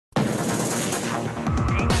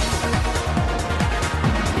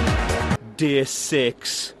Day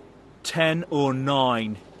 6,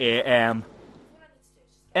 10:09 a.m.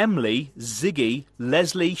 Emily, Ziggy,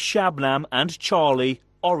 Leslie, Shabnam and Charlie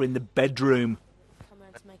are in the bedroom.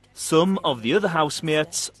 Some of the other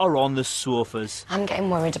housemates are on the sofas. I'm getting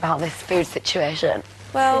worried about this food situation.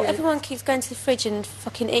 Well, everyone keeps going to the fridge and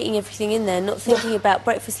fucking eating everything in there, not thinking about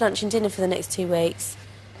breakfast, lunch and dinner for the next 2 weeks.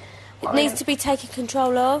 It needs to be taken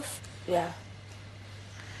control of. Yeah.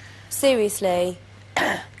 Seriously.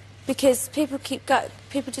 Because people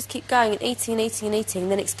just keep going and eating and eating and eating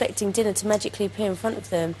and then expecting dinner to magically appear in front of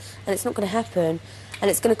them, and it's not going to happen. And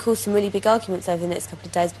it's going to cause some really big arguments over the next couple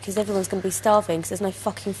of days because everyone's going to be starving because there's no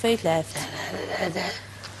fucking food left.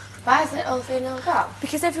 Why isn't it all food now gone?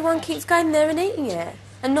 Because everyone keeps going there and eating it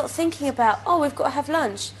and not thinking about, oh, we've got to have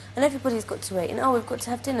lunch and everybody's got to eat, and oh, we've got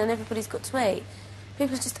to have dinner and everybody's got to eat.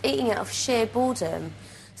 People are just eating it out of sheer boredom.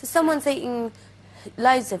 So someone's eating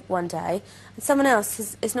loads of one day and someone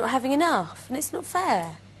else is not having enough, and it's not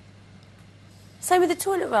fair. Same with the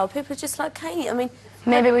toilet roll. People are just like Katie. I mean,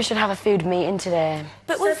 maybe we should have a food meeting today.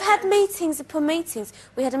 But we've had meetings upon meetings.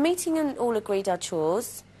 We had a meeting and all agreed our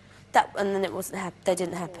chores, and then they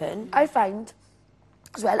didn't happen. I find,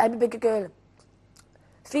 as well, I'm a bigger girl.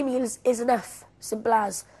 3 meals is enough, simple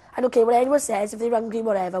as. And okay, when anyone says if they're hungry,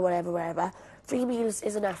 whatever, 3 meals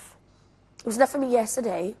is enough. It was enough for me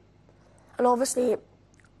yesterday, and obviously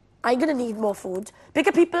I'm going to need more food.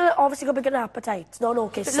 Bigger people obviously got bigger appetites. No,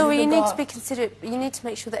 okay. But Laura, you need to be considerate. You need to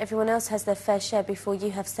make sure that everyone else has their fair share before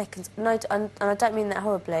you have seconds. No, and I don't mean that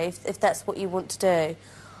horribly, if that's what you want to do.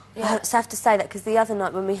 Yeah. I have to say that because the other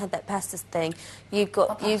night when we had that pasta thing,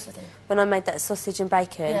 when I made that sausage and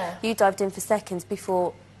bacon, you dived in for seconds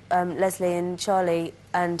before Leslie and Charlie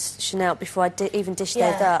and Chanel before I even dished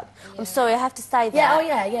those up. Yeah. I'm sorry, I have to say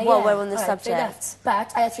that. While we're on the subject.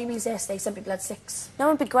 But I had 3 meals yesterday. Some people had 6. No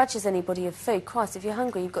one begrudges anybody of food. Christ, if you're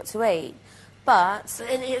hungry, you've got to eat. But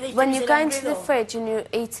when you're going to the fridge and you're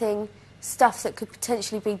eating stuff that could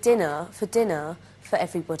potentially be dinner for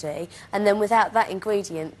everybody, and then without that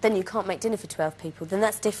ingredient, then you can't make dinner for 12 people, then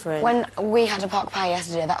that's different. When we had a pork pie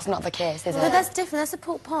yesterday, that's not the case, is it? No, that's different. That's a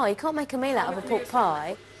pork pie. You can't make a meal out of a pork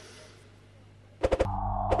pie.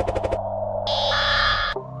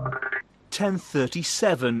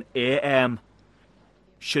 10:37 a.m.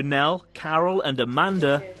 Chanel, Carol and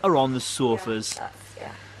Amanda are on the sofas. 2, 4,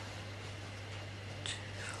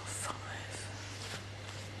 5,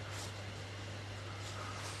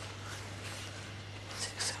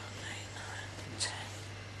 6, 7, 8,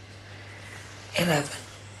 9, 10, 11.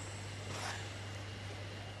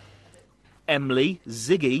 Emily,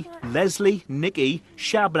 Ziggy, Leslie, Nikki,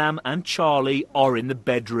 Shabnam and Charlie are in the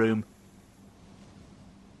bedroom.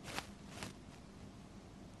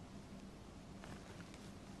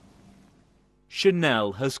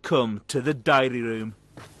 Chanel has come to the diary room.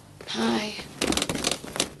 Hi.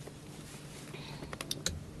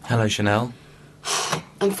 Hello, Chanel.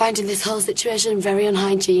 I'm finding this whole situation very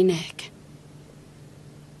unhygienic.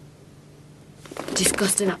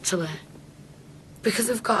 Disgusting, actually. Because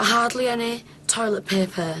we've got hardly any toilet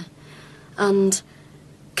paper, and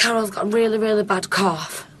Carol's got a really, really bad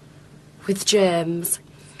cough with germs,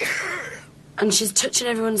 and she's touching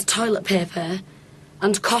everyone's toilet paper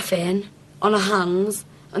and coughing on her hands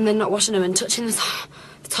and then not washing them and touching the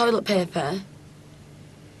toilet paper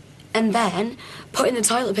and then putting the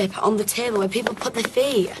toilet paper on the table where people put their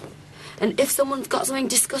feet. And if someone's got something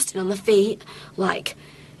disgusting on their feet, like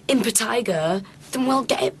impetigo, then we'll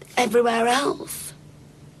get it everywhere else.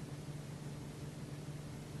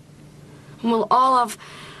 And we'll all have,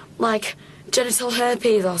 like, genital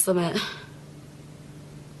herpes or something.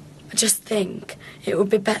 I just think it would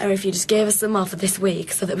be better if you just gave us some more for this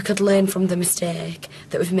week so that we could learn from the mistake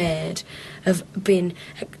that we've made of being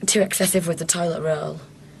too excessive with the toilet roll.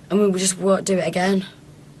 And we just won't do it again.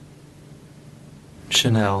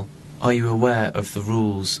 Chanel, are you aware of the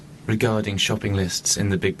rules regarding shopping lists in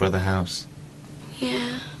the Big Brother house?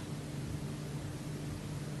 Yeah.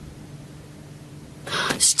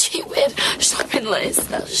 Stupid shopping list.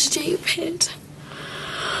 That's stupid.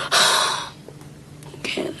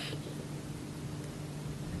 Okay then.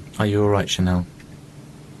 Are you alright, Chanel?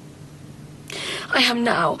 I am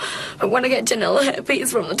now. But when I get genital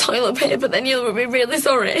herpes from the toilet paper, then you'll be really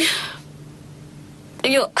sorry.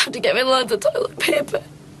 And you'll have to get me loads of toilet paper.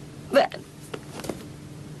 Then.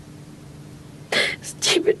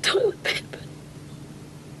 Stupid toilet paper.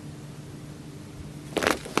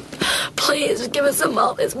 Please, just give us some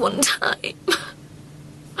more this one time.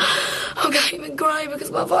 I can't even cry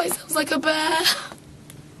because my voice sounds like a bear.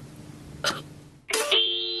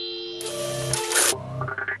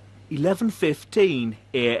 11:15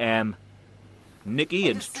 a.m. Nikki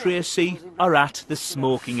and Tracy are at the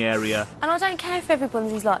smoking area. And I don't care if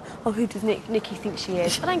everybody's like, oh, who does Nikki think she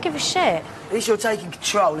is? I don't give a shit. At least you're taking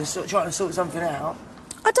control and trying to sort something out.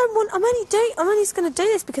 I'm only just going to do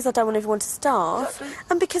this because I don't want everyone to starve,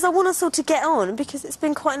 and because I want us all to get on, and because it's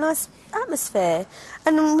been quite a nice atmosphere.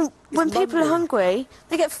 And when people are hungry,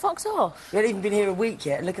 they get fucked off. We haven't even been here a week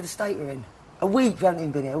yet, and look at the state we're in. A week we haven't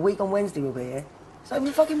even been here. A week on Wednesday we'll be here. It's not even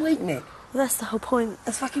a fucking week, Nick. Well, that's the whole point.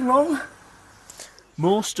 That's fucking wrong.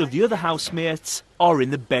 Most of the other housemates are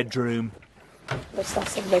in the bedroom. That's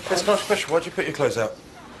something like It's not special. Why'd you put your clothes out?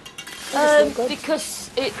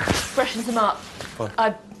 Because it freshens them up.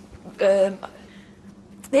 Fine.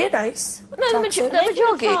 They're nice. No, they're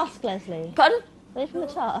joggy. Task, Leslie. Pardon? They're from the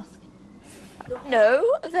task. No,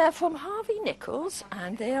 they're from Harvey Nichols,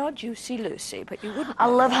 and they are Juicy Lucy, but you wouldn't... I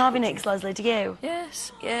love Harvey Nichols, Leslie, do you?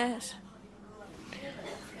 Yes, yes.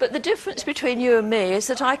 But the difference between you and me is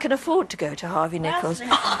that I can afford to go to Harvey Nichols.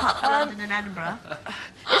 London and Edinburgh.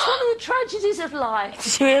 It's one of the tragedies of life.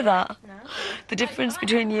 Did you hear that? No. The difference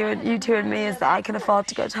between you two and me is that I can afford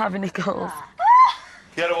to go to Harvey Nichols.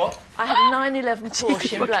 You know what? I had a 911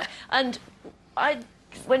 Porsche in black, and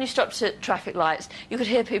when you stopped at traffic lights, you could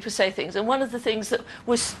hear people say things, and one of the things that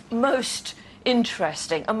was most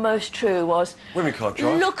interesting and most true was... Women can't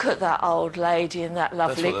drive. Look at that old lady in that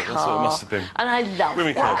lovely car. That's what it must have been. And I loved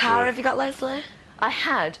Women that. can't What car drive. have you got, Leslie? I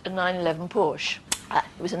had a 911 Porsche. It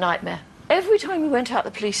was a nightmare. Every time you went out,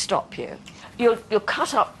 the police stop you. You're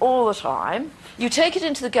cut up all the time. You take it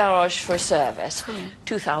into the garage for a service,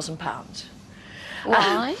 £2,000.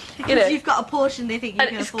 Why? Because you've got a Porsche and they think you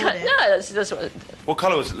can afford it. No, that's what... What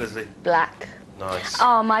colour was it, Leslie? Black. Nice.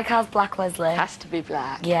 Oh, my car's black, Leslie. Has to be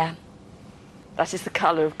black. Yeah. That is the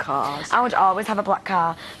colour of cars. I would always have a black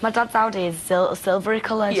car. My dad's Audi is silvery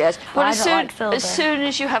coloured. Yes. Well, Well, I don't like silver. as soon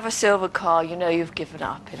as you have a silver car, you know you've given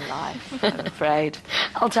up in life, I'm afraid.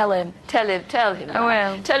 I'll tell him. Tell him.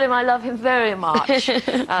 I will. Tell him I love him very much.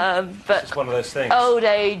 But It's one of those things. old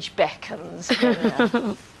age beckons. You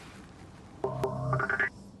know.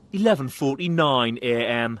 11:49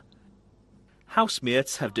 a.m.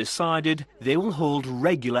 Housemates have decided they will hold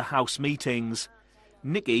regular house meetings.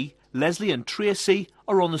 Nikki, Leslie and Tracy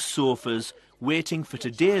are on the sofas, waiting for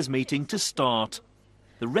today's meeting to start.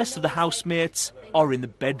 The rest of the housemates are in the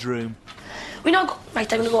bedroom. We not go.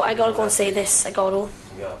 Right, I'm gonna go. I gotta go and say this. I gotta.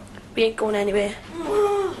 Yeah. We ain't going anywhere.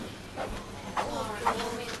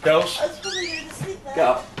 Girls, get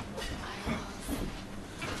up.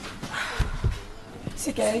 It's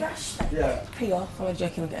okay. Yeah. Pee off. I'm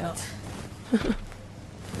joking. I'm getting up.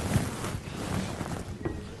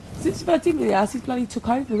 Since you've had him in the house, he's bloody took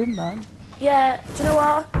over him, man. Yeah. Do you know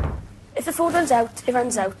what? If the food runs out, it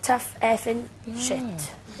runs out. Tough effing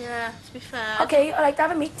shit. Yeah, to be fair. Okay, I like to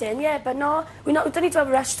have a meeting. Yeah, but no, we don't need to have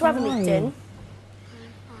a rush to have a meeting.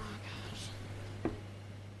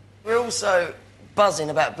 We're also buzzing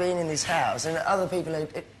about being in this house, and other people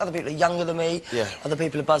are younger than me. Yeah. Other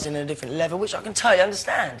people are buzzing at a different level, which I can totally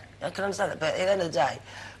understand. I can understand that, but at the end of the day,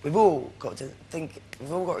 we've all got to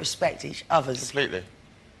respect each other's. Completely.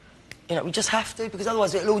 You know, we just have to, because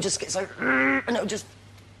otherwise it'll all just get so, and it'll just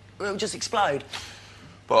explode.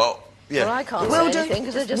 But yeah. Well, I can't Will say do. anything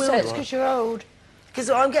because I just Will say it's do. because you're old. Because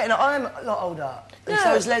I'm a lot older, and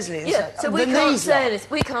so is Leslie. And Yeah, so we the can't knees say lot. anything.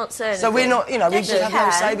 We can't say anything. So we're not, you know, we Yes, just you have no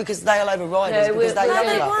can. say because they'll override us because they're no,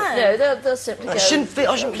 younger. No, they'll simply go... I shouldn't be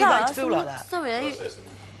made to feel like that. Sorry.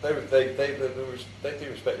 They do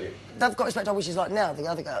respect you. They've got to respect our wishes like now. The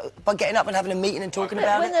other guy, by getting up and having a meeting and talking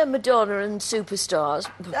about When it. they're Madonna and superstars,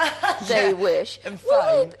 they Yeah, wish. and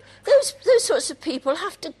Well, fame. those sorts of people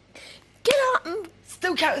have to get up and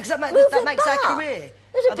Still count because that move makes their about. career.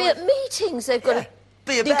 They'll be at meetings. They've got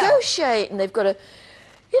be to about. negotiate, and they've got to,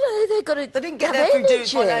 they've got to. They didn't get have there through doing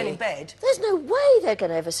energy. it by laying in bed. There's no way they're going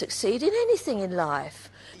to ever succeed in anything in life.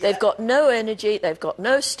 They've got no energy. They've got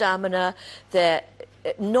no stamina. They're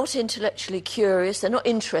not intellectually curious. They're not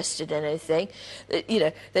interested in anything. They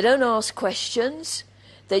don't ask questions.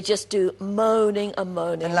 They just do moaning and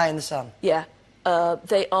moaning. And lay in the sun. Yeah.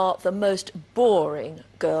 They are the most boring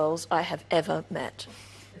girls I have ever met.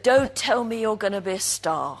 Don't tell me you're going to be a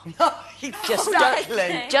star. No, Just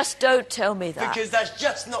don't tell me that. Because that's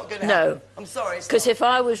just not going to No. happen. I'm sorry. Because if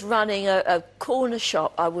I was running a corner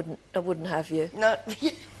shop, I wouldn't have you. No.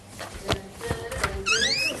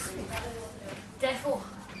 Therefore.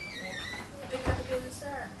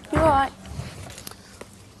 You're all right.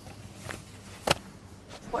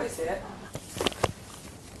 What is it?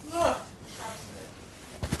 Okay,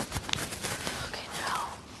 now.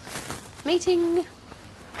 Meeting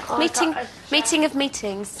of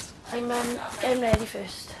meetings. I'm ready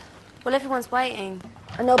first. Well, everyone's waiting.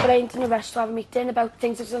 I know, but I ain't in a rush to have a meeting about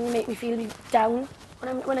things that's going to make me feel down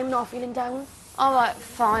when I'm not feeling down. All right,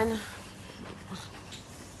 fine.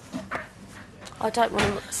 I don't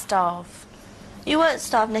want to starve. You won't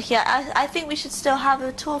starve, Nikki. I think we should still have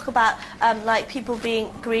a talk about like people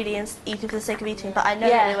being greedy and eating for the sake of eating. But I know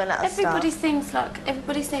that they won't let us everybody starve.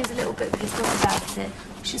 everybody seems a little bit pissed off about it,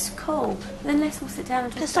 which is cool. Then let's all sit down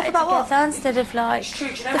and Pissed talk off about about it together instead of like It's true,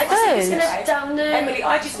 do you know the what? It's food. gonna Down there. Emily,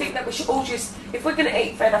 I just think that we should all just, if we're going to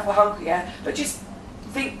eat, fair enough, we're hungry, yeah, but just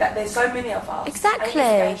think that there's so many of us. Exactly.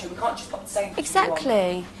 And it's danger. We can't just put the same.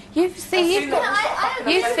 Exactly. You see, you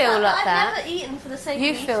feel like that. I've never eaten for the sake of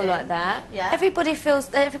You eating. feel like that. Yeah. Everybody's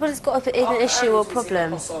got an issue or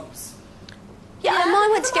problem. Yeah, I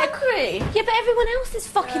went to get hungry. Yeah, but everyone else is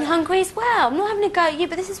fucking hungry as well. I'm not having a go at you,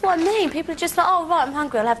 but this is what I mean. People are just like, oh right, I'm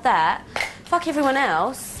hungry, I'll have that. Fuck everyone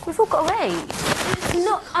else. We've all got to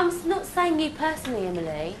eat. I'm not saying you personally,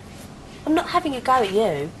 Emily. I'm not having a go at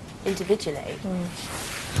you individually.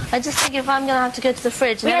 I just think if I'm going to have to go to the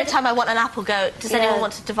fridge, and every time I want an apple, does anyone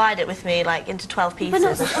want to divide it with me, like, into 12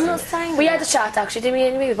 pieces? I'm not saying We that. had a chat, actually,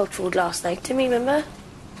 didn't we, about food last night? Didn't we, remember?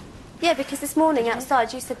 Yeah, because this morning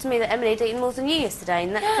outside you said to me that Emily had eaten more than you yesterday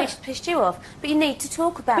and that pissed you off. But you need to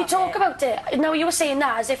talk about it. We talk about it. No, you were saying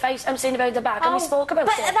that as if I'm saying about the bag, and we spoke about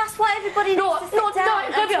but it. that's why everybody needs to sit down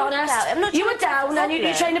and to be talk honest. about it. I'm not you were trying to down and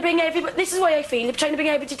you're trying to bring everybody... This is the way I feel. You're trying to bring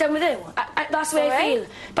everybody down with you. That's the way I feel.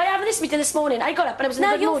 By having this meeting this morning, I got up and I was in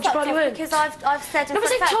a good mood. You probably weren't. Because I've said... No, but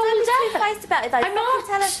I told don't her. be two-faced about it, though. I'm not.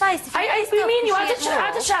 Tell her face. We mean you had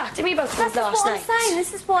a chat to me about food last night. That's what I'm saying.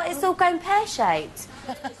 This is what it's all going pear-shaped.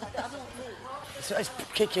 So it's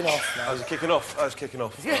kicking off now. I was kicking off. I was kicking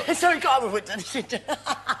off. Yeah, sorry, go on with it.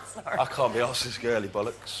 Sorry. I can't be asked this girly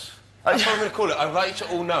bollocks. That's what I'm going to call it. I'd like you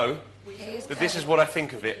to all know that this is what I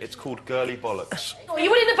think of it. It's called girly bollocks. You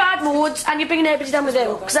were in a bad mood and you're bringing everybody down with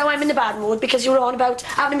you. Because now I'm in a bad mood because you were on about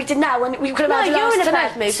having a meeting now and we could have had it last you're in a tonight.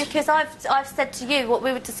 bad mood because I've said to you what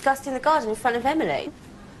we were discussing in the garden in front of Emily.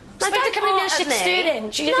 No, don't come in here shit stirring.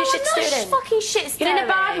 You're shit stirring. Fucking shit stirring. You're in a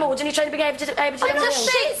bad mood and you're trying to bring everybody down with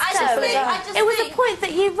you. It was a point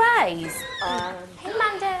that you raised. Hey,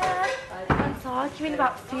 Amanda. I'm arguing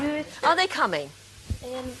about food. Are they coming?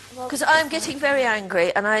 Because I'm getting very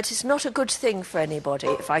angry, and it is not a good thing for anybody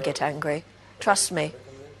if I get angry. Trust me.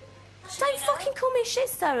 Don't fucking call me a shit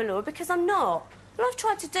stirrer, Laura, because I'm not. All I'm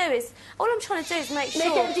trying to do is make sure...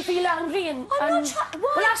 Make everybody feel angry and... I'm not trying...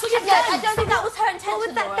 Well, that's what you've Yeah, done. I don't think that was her intention, What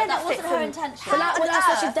would that Laura. benefit That wasn't from? her intention. Well, that's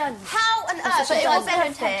what you've done. How on earth but would it that wasn't her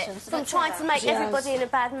benefit intention, so from don't trying say to make Yes. everybody in a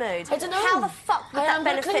bad mood? I don't know. How the fuck would I that haven't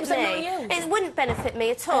got a clue, benefit 'cause I'm not me? you. It wouldn't benefit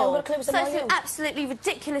me at I all. haven't got a clue, 'cause So I'm it's not an you. absolutely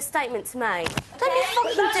ridiculous statement to make. Don't be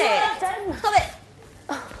fucking That's dick. what I've done. Stop it.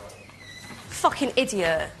 Fucking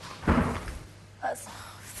idiot. That's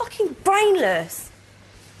fucking brainless.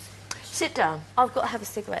 Sit down. I've got to have a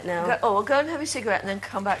cigarette now. Well, go and have a cigarette and then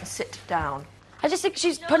come back and sit down. I just think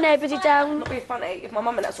she's putting everybody down. Not being funny. If my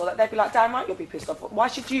mum and that saw that, they'd be like, "Damn right, you'll be pissed off. Why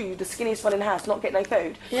should you, the skinniest one in the house, not get no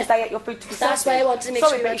food? Because they ate your food to be That's selfish." why I wanted to make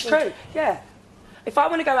Sorry, sure but you it's ate true. Yeah. If I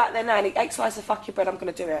want to go out there now and eat 8 slices of fuck your bread, I'm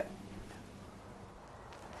going to do it.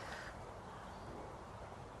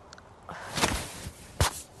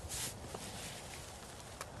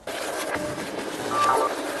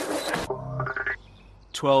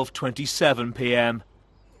 £12:27 p.m.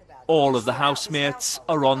 All of the housemates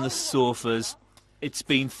are on the sofas. It's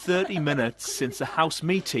been 30 minutes since the house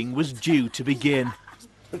meeting was due to begin.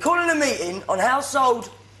 We're calling a meeting on household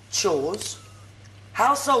chores,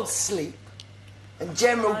 household sleep, and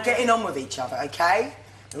general getting on with each other, OK?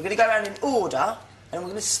 And we're going to go around in order, and we're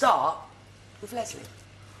going to start with Leslie.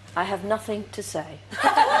 I have nothing to say.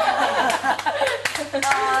 That's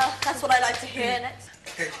what I like to hear. Next.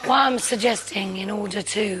 What I'm suggesting, in order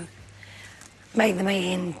to make the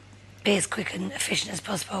meeting be as quick and efficient as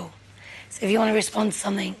possible, so if you want to respond to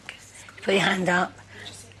something, you put your hand up.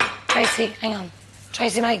 Tracy, hang on.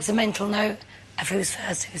 Tracy makes a mental note of who's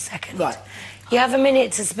first, who's second. Right. You have a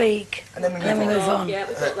minute to speak, And then we move on. Yeah,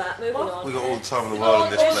 we've got that. Moving on. We've got all the time in the world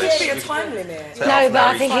in this There should be a place. time limit. No, but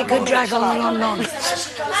I think it could drag on and on and on.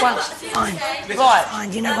 Well, fine. Right.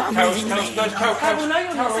 Fine, you know what I'm moving the meeting. Carol, no,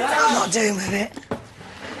 you're not. I'm not doing with it.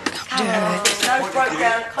 Can't do with it. No, broke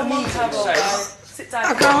down. Come on, Carol. Sit down.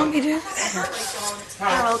 I can't be doing it.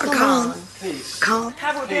 Carol, come on. Can't.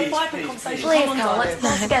 Carol, do a Bible conversation. Please, Come on, Carol, let's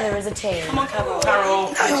darling. pull together as a team. Come on, Carol. Carol,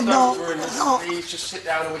 I'm please not. don't ruin this. Not. Please just sit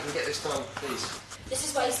down and we can get this done, please. This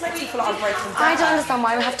is why it's making people like I'm breaking down. I don't understand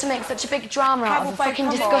why we have to make such a big drama out of a fucking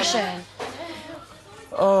discussion.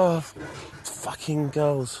 Oh, fucking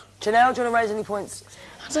girls. Janelle, do you want to raise any points?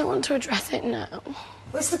 I don't want to address it now.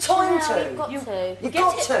 Where's the time No, to? you've got to. You've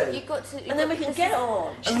got to. You've got to. And then we can get it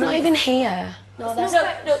on. She's not even here. No,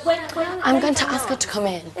 I'm going to ask her to come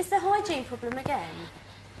in. It's the hygiene problem again.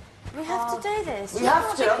 We have to do this. We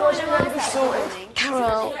have to, otherwise you're going to be sorted.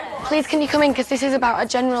 Carol, please can you come in, because this is about a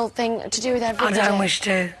general thing to do with everybody. I don't wish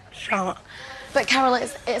to, Charlotte. But Carol,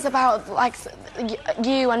 it's about, like,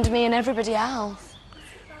 you and me and everybody else.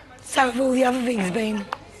 So have all the other things been.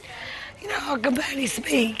 You know, I can barely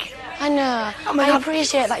speak. I know. I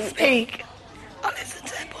appreciate that you speak. I listen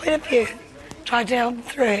to their point of view. Try to help them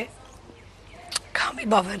through it. Can't be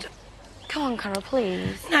bothered. Come on, Carol,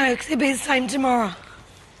 please. No, because it'll be the same tomorrow.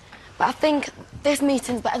 But I think this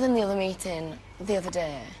meeting's better than the other meeting the other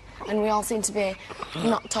day. And we all seem to be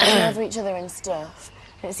not talking over each other and stuff.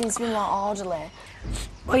 And it seems to be more orderly.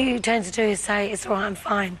 What you tend to do is say, it's all right, I'm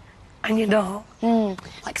fine. And you're not.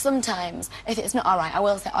 Like sometimes, if it's not all right, I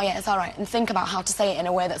will say, oh yeah, it's all right, and think about how to say it in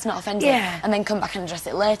a way that's not offensive, and then come back and address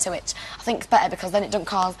it later, which I think is better because then it doesn't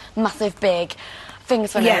cause massive, big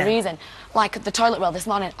things for no reason. Like the toilet roll this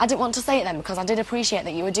morning, I didn't want to say it then because I did appreciate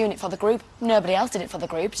that you were doing it for the group. Nobody else did it for the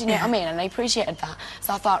group, do you know what I mean? And I appreciated that.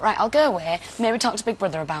 So I thought, right, I'll go away, maybe talk to Big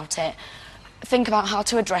Brother about it, think about how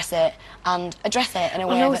to address it, and address it in a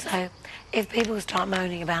way and also, if people start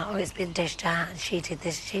moaning about, oh, it's been dished out, and she did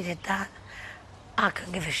this, she did that, I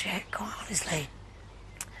couldn't give a shit, quite honestly.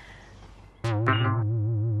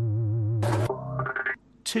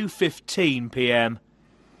 2:15 p.m.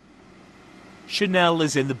 Chanel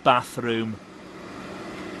is in the bathroom.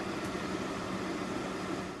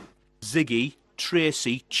 Ziggy,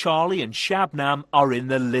 Tracy, Charlie and Shabnam are in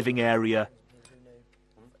the living area.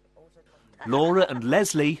 Laura and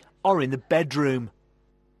Leslie are in the bedroom.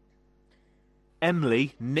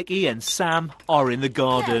 Emily, Nikki and Sam are in the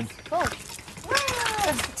garden. Cool.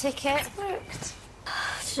 That's the ticket. Worked.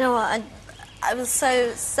 Do you know what? I was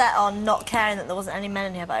so set on not caring that there wasn't any men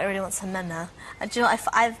in here, but I really want some men now. And do you know what?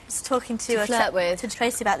 I was talking to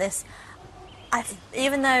Tracy about this.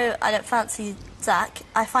 Even though I don't fancy Zach,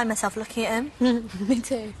 I find myself looking at him. Me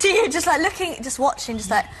too. Do you? Just like looking, just watching, just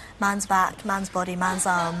like man's back, man's body, man's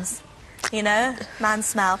arms. You know? Man's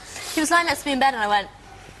smell. He was lying next to me in bed and I went...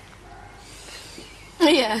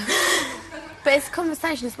 Yeah. But it's a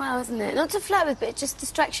conversation as well, isn't it? Not to flirt with, but it just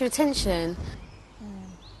distracts your attention.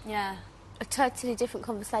 Yeah. A totally different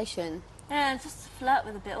conversation. Yeah, and just flirt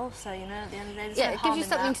with a bit also, you know, at the end of the day. Yeah, it gives you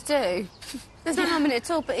something to do. There's no harm in it at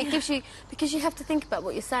all, but it gives you... Because you have to think about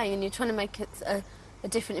what you're saying and you're trying to make it a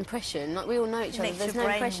different impression. Like, we all know each other. There's no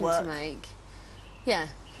impression to make. Yeah.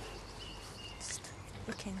 Just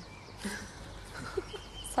looking.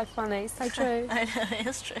 So funny, so true. I know, it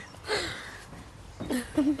is true.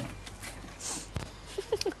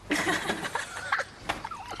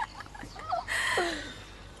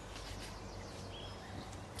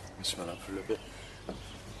 Smell up for a little bit.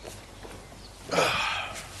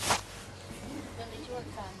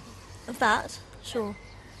 Of that? Sure.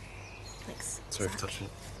 Thanks. Sorry for touching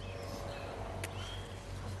it.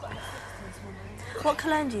 What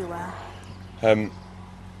cologne do you wear?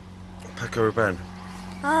 Paco Rabanne.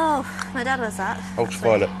 Oh, my dad wears that.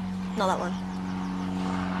 Ultraviolet. Not that one.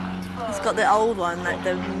 He's got the old one, like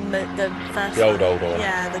the first The old one. one.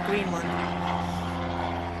 Yeah, the green one.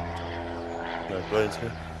 No, blow into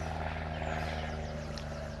it.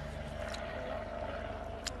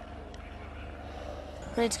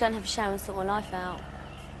 I need to go and have a shower and sort my life out.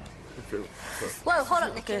 Whoa, hold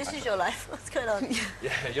on, Nikki, this is your life. What's going on?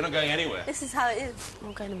 Yeah, you're not going anywhere. This is how it is.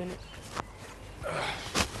 I'll go in a minute.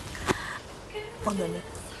 1 minute.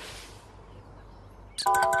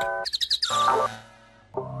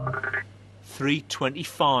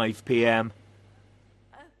 (3:25 p.m.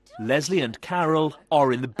 Leslie and Carol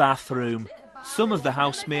are in the bathroom. Some of the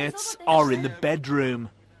housemates are in the bedroom.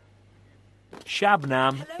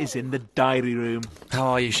 Shabnam is in the diary room. How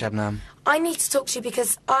are you, Shabnam? I need to talk to you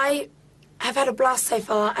because I have had a blast so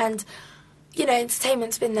far and, you know,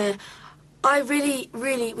 entertainment's been there. I really,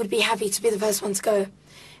 really would be happy to be the first one to go.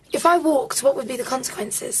 If I walked, what would be the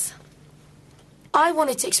consequences? I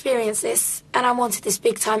wanted to experience this, and I wanted this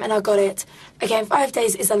big time, and I got it. Okay, 5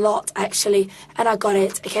 days is a lot, actually, and I got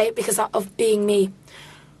it, okay, because of being me.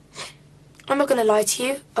 I'm not going to lie to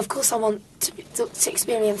you. Of course I want to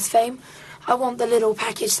experience fame. I want the little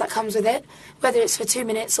package that comes with it, whether it's for 2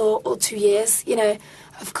 minutes or 2 years, you know.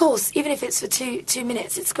 Of course, even if it's for two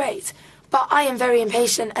minutes, it's great. But I am very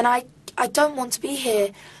impatient, and I don't want to be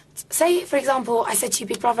here. Say, for example, I said to you,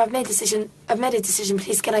 Big Brother, I've made a decision,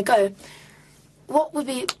 please, can I go? What would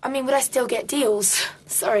be... I mean, would I still get deals?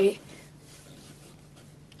 Sorry.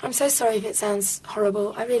 I'm so sorry if it sounds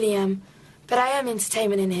horrible. I really am. But I am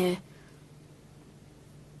entertainment in here.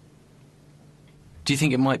 Do do you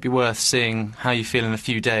think it might be worth seeing how you feel in a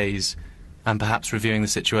few days and perhaps reviewing the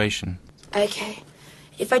situation? OK.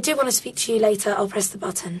 If I do want to speak to you later, I'll press the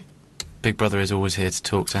button. Big Brother is always here to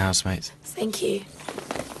talk to housemates. Thank you.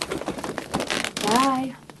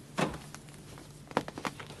 Bye.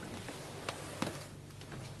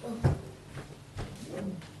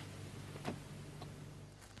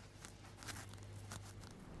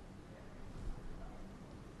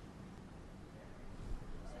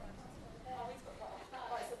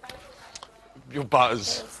 Your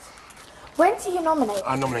butters. When do you nominate?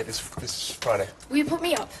 I nominate this Friday. Will you put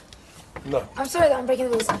me up? No. I'm sorry that I'm breaking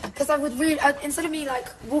the rules, because I would really, instead of me like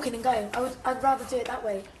walking and going, I'd rather do it that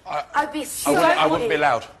way. I'd be so happy. I wouldn't be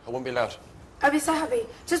allowed. I wouldn't be allowed. I'd be so happy.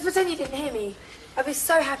 Just pretend you didn't hear me. I'd be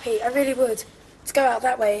so happy. I really would. To go out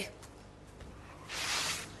that way.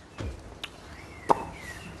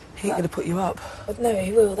 He ain't gonna put you up. But no,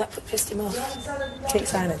 he will. That pissed him off. Keep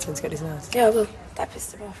saying it to him to get his nerves. Yeah, I will. That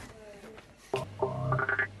pissed him off.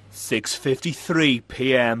 6:53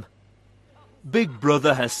 p.m. Big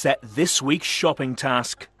Brother has set this week's shopping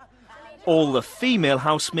task. All the female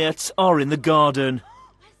housemates are in the garden.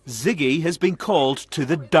 Ziggy has been called to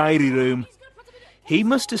the diary room. He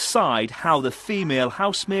must decide how the female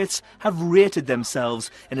housemates have rated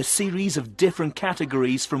themselves in a series of different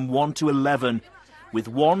categories from 1 to 11, with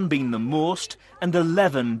 1 being the most and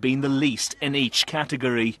 11 being the least in each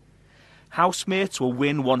category. Housemates will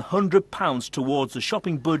win £100 towards the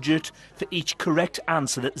shopping budget for each correct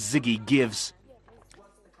answer that Ziggy gives.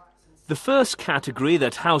 The first category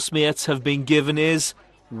that housemates have been given is,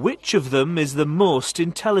 which of them is the most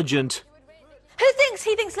intelligent?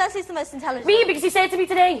 He thinks Leslie's the most intelligent? Me, because he said it to me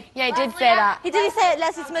today. Yeah, he did say that. Did he say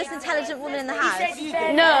Leslie's the most intelligent woman in the house?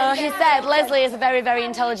 No, he said Leslie is a very, very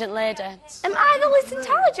intelligent lady. Am I the least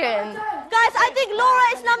intelligent? Guys, I think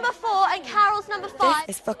Laura is number 4 and Carol's number 5.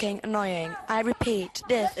 This is fucking annoying. I repeat,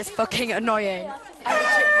 this is fucking annoying.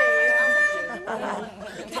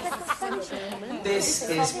 This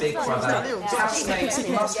is Big Brother. Housemates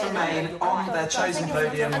must remain on their chosen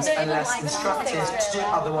podiums unless instructed to do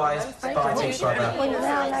otherwise by Big Brother. Well,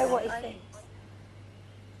 now I know what he thinks.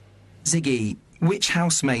 Ziggy, which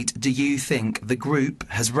housemate do you think the group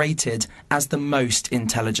has rated as the most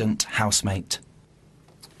intelligent housemate?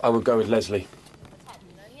 I would go with Leslie.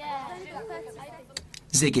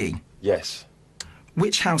 Ziggy. Yes.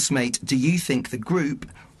 Which housemate do you think the group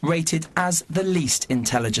rated as the least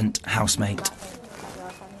intelligent housemate?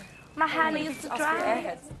 My hair needs to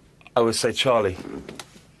dry. I would say Charlie.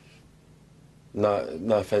 No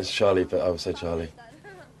offence, Charlie, but I would say Charlie.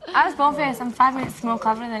 I was born for this. I'm 5 minutes more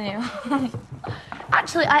clever than you.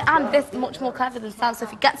 Actually, I am this much more clever than Sam, so if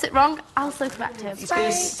he gets it wrong, I'll still correct him.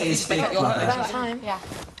 This is Big Brother. Yeah.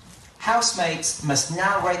 Housemates must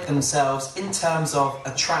now rate themselves in terms of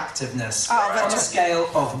attractiveness on a scale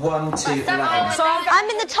of 1 to 11. So I'm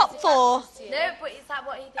in the top 4. No, but is that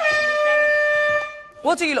what he did?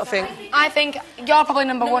 What do you lot think? I think you're probably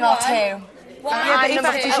number 1 or 2. Yeah, but he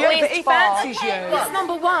fancies you. It's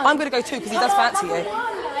number 1. I'm going to go 2 because he does fancy you.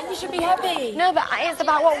 You should be happy. No, but it's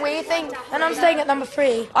about what we think. And I'm staying at number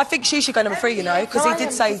 3. I think she should go number 3, you know, because he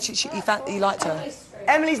did say he liked her.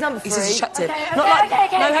 Emily's number 3. He says attractive. Okay, Not like...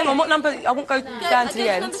 okay. No, hang on, what number... I won't go down to the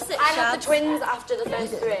end. Number 6, I have the twins after the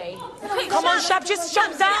first 3. Come on, Shab, just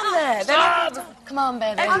jump down there. Come on,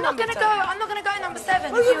 baby. I'm not going to go number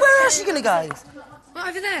 7. Where else are you going to go? Well,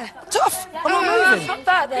 over there. Tough. I'm not moving. Fuck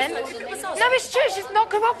that then. No, it's true. She's not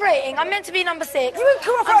cooperating. I'm meant to be number 6. You weren't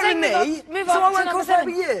cooperating with me, Move so up I to won't number cooperate 7.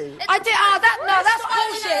 with you. I did. That's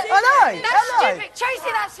bullshit. I know. That's stupid. Tracy,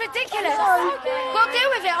 that's ridiculous. Well, deal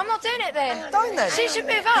with it. I'm not doing it then. Don't then. She should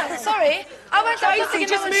move up. Sorry. I won't take Tracy,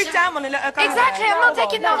 just move down one and let her go. Exactly. I'm not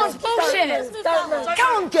taking that one's bullshit.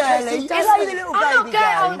 Come on, girlie. Play the little I'm not baby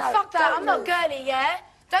game. girly. Fuck that. I'm not girly, yeah?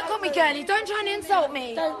 Don't call me girly. Don't try and insult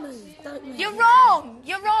me. Don't move. You're wrong.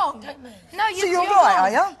 You're wrong. No, So you're right, wrong. are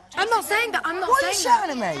you? I'm not saying that. I'm not Why are you saying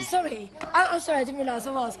shouting that. at me? Sorry. I'm sorry. I didn't realise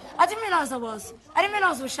I was. I didn't realise I was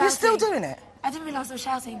shouting. You're still doing it? I didn't realise I was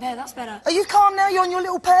shouting. There, that's better. Are you calm now? You're on your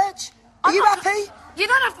little perch? Are you happy? You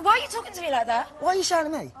don't have to. Why are you talking to me like that? Why are you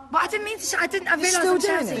shouting at me? But I didn't mean to shout. I realised still I'm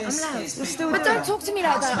doing shouting. it. I'm loud. You're still But doing don't it. talk to me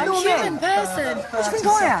like that. I'm a You're human me. person. What do you think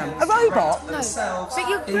I am? A robot? No. But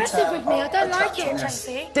you're aggressive with me. I don't like it,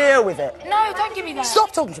 Tracy. Deal with it. No, don't give me that.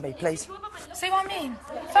 Stop talking to me, please. See what I mean?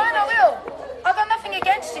 Fine, I will. I've got nothing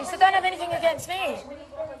against you, so don't have anything against me.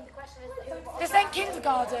 This ain't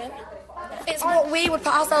kindergarten. It's what we would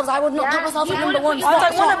put ourselves. I would not put myself at number 1. I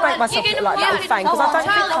don't want to break myself like that with fame, because I don't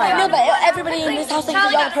think I am. No, but everybody in this house thinks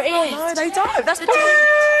that you're the prettiest. No, they don't. That's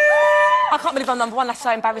I can't believe I'm number 1. That's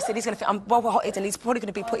so embarrassing. He's going to think I'm well-hotted and he's probably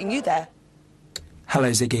going to be putting you there.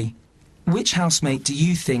 Hello, Ziggy. Which housemate do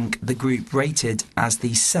you think the group rated as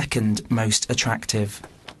the second most attractive?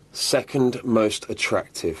 Second most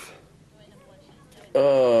attractive.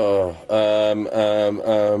 What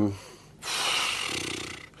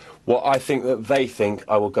I think that they think,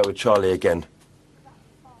 I will go with Charlie again.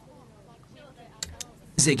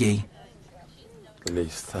 Ziggy. At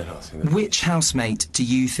least they're not seeing that. Which housemate do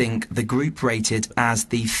you think the group rated as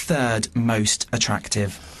the third most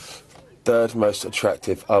attractive? Third most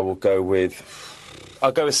attractive, I'll go with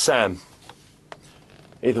Sam.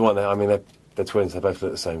 Either one, I mean, they're twins, they both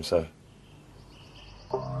look the same, so...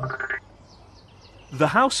 The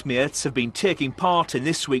housemates have been taking part in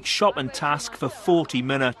this week's shopping task for 40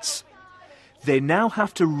 minutes. They now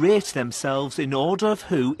have to rate themselves in order of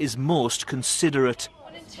who is most considerate.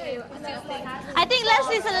 I think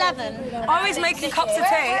Leslie's 11. I always make her cups of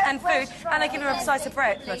tea and food, and I give her a slice of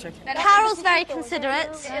bread. Carol's very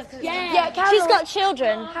considerate. Yeah, Carol. She's got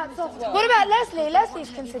children. What about Leslie?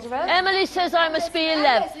 Leslie's considerate. Emily says I must be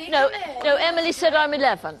 11. No, Emily said I'm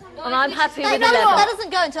 11, and I'm happy with 11. That doesn't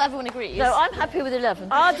go until everyone agrees. No, I'm happy with 11.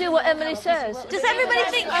 I'll do what Emily says. Does everybody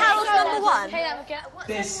think Carol's number one?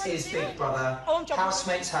 This is Big Brother.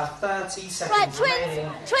 Housemates have 30 seconds Right, remaining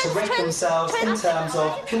to rate themselves in terms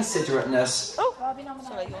of considerateness. Can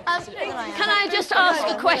I just ask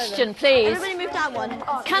a question, please? Everybody move down one.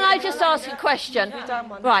 Can I just ask a question?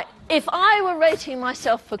 Right, if I were rating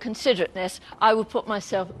myself for considerateness, I would put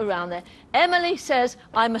myself around there. Emily says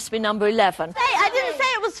I must be number 11. Hey, I didn't say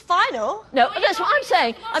it was final. No, that's what I'm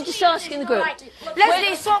saying. I'm just asking the group.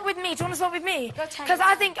 Leslie, swap with me. Do you want to swap with me? Because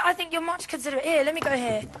I think you're much considerate. Here, let me go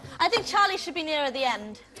here. I think Charlie should be nearer the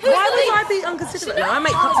end. Why would I be unconsiderate now? I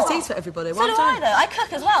make cups of tea for everybody. So do I, though. I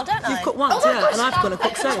cook as well, don't I? You've cooked once, yeah, and I've got to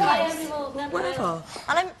cook soon. Whatever.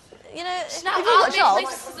 And I'm, you know, if I'll you've got make jobs...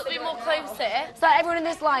 places that'll be more closer, so that everyone in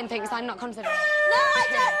this line thinks I'm not considerate. No, I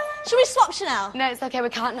don't. Should we swap Chanel? No, it's okay, we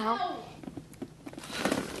can't now.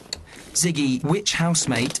 Ziggy, which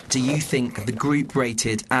housemate do you think the group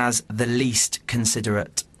rated as the least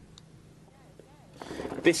considerate?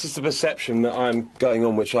 This is the perception that I'm going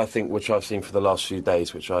on, which I've seen for the last few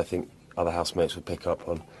days, which I think other housemates would pick up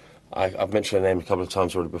on. I've mentioned her name a couple of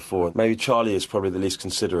times already before. Maybe Charlie is probably the least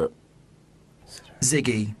considerate.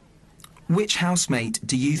 Ziggy, which housemate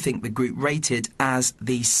do you think the group rated as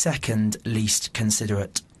the second least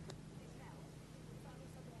considerate?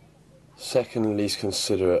 Second least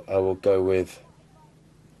considerate, I will go with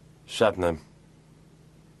Shabnam.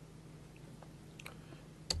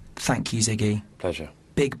 Thank you, Ziggy. Pleasure.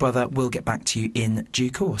 Big Brother will get back to you in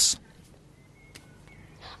due course.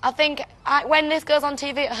 I think when this goes on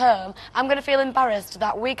TV at home, I'm going to feel embarrassed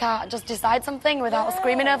that we can't just decide something without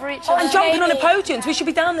screaming over each other. And jumping on the podiums. We should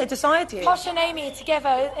be down there deciding. Posh and Amy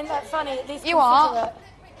together. Isn't that funny? At least you are.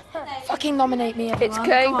 Fucking nominate me, everyone. It's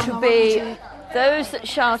going to be those that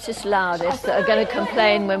shout us loudest that are going to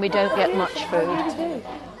complain when we don't get much food.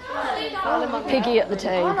 Piggy at the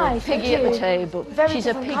table. Piggy at the table. She's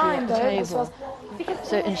a piggy at the table.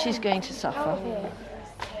 So, and she's going to suffer.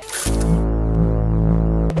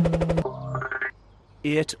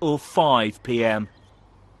 8:05 p.m.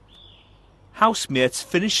 Housemates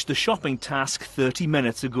finished the shopping task 30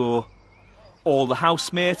 minutes ago. All the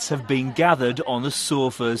housemates have been gathered on the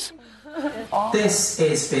sofas. This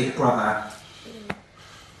is Big Brother.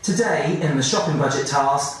 Today, in the shopping budget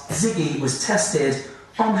task, Ziggy was tested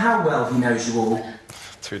on how well he knows you all.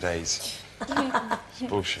 2 days. It's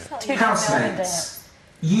bullshit. Housemates,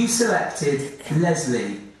 you selected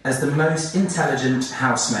Leslie as the most intelligent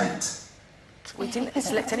housemate. We didn't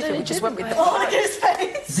select anything, we just went with the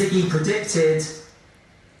Ziggy predicted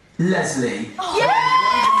Leslie. I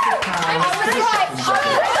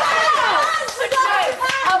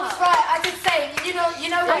was right. I did say, you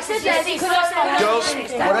know what? Girls,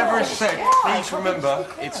 whatever is said, please remember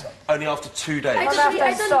it's only after 2 days.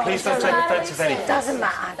 Please don't take offence of anything. Doesn't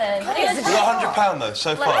matter. We got £100 though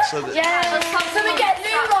so far. So So we get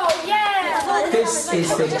Lou. Yeah. This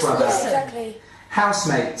is Big Brother. Exactly.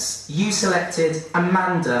 Housemates, you selected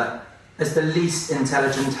Amanda as the least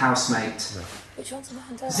intelligent housemate. Which one's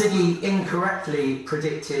Amanda? Ziggy incorrectly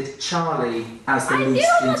predicted Charlie as the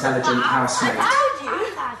least intelligent housemate.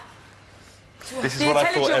 this is what I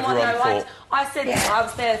thought everyone thought. I said I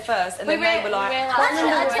was there first, and then they were like,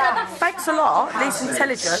 thanks a lot, least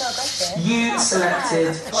intelligent. You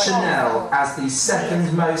selected Chanel as the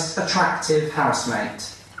second most attractive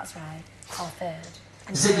housemate. That's right. Our third.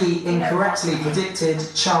 Ziggy incorrectly predicted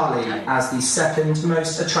Charlie as the second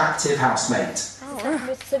most attractive housemate. So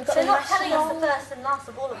not telling us the first and last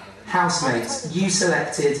of all of them. Housemates, you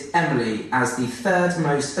selected Emily as the third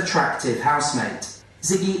most attractive housemate.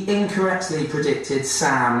 Ziggy incorrectly predicted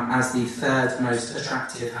Sam as the third most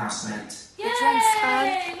attractive housemate.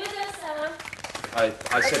 I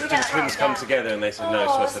said, do the twins come together? And they said no,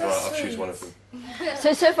 so I said, right, I'll choose one of them.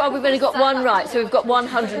 So far we've only got one right, so we've got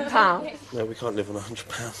 £100. No, we can't live on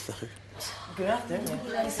 £100 though.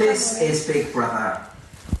 This is Big Brother.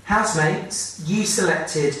 Housemates, you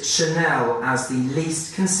selected Chanel as the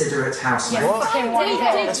least considerate housemate. What?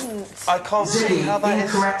 I can't see how that is.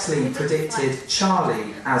 Incorrectly predicted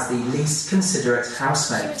Charlie as the least considerate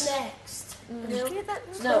housemate.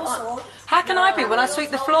 How can I be when I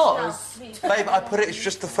sweep the floors? Babe, I put it as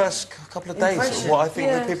just the first couple of days of what I think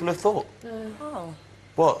that people have thought. Oh.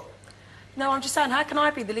 What? No, I'm just saying, how can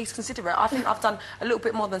I be the least considerate? I think I've done a little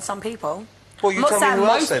bit more than some people. Well, you I'm not tell me saying who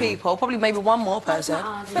else most then. people, probably maybe one more person.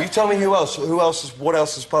 You tell me who else. What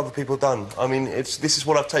else has other people done? I mean, this is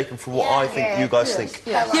what I've taken from what I think you guys think.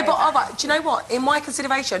 Yeah, but all right, do you know what? In my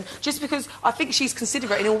consideration, just because I think she's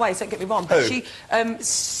considerate in all ways, don't get me wrong, but Who?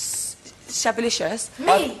 Shabalicious.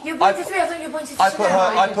 Me? You're pointing to me, I thought you were pointing to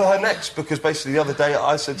I put her next because basically the other day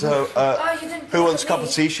I said to her, who wants a cup of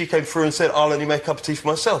tea? She came through and said, I'll only make a cup of tea for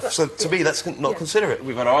myself. So to me, that's not considerate.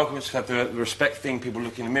 We've had arguments, we've had the respect thing, people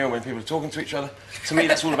look in the mirror when people are talking to each other. To me,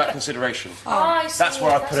 that's all about consideration. That's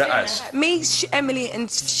where I put it as. Me, Emily and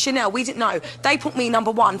Chanel, we didn't know. They put me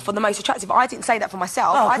number one for the most attractive. I didn't say that for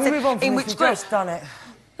myself. I said, in which group? done it.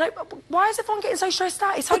 No, but why is everyone getting so stressed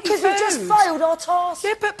out? It's Because we've just failed our task.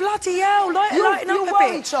 Yeah, but bloody hell, lighten up a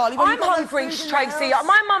bit. Charlie, when I'm you've got no hungry, food in the Tracy. house.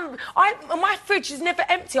 My mum, my fridge is never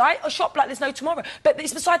empty. I shop like there's no tomorrow. But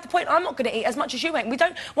it's beside the point. I'm not going to eat as much as you ain't. We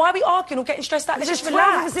don't. Why are we arguing or getting stressed out? Let's just There's 12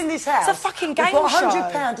 relax. of us in this house. It's a fucking game We've got show.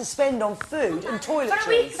 £100 to spend on food and toiletries. For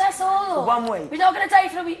a week, that's all. For 1 week. We're not going to date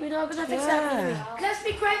for a week, we're not going to fix that for a week. Let's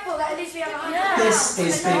be grateful that at least we have £100. This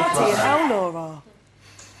is Big Brother. Hell, Laura.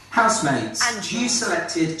 Housemates, you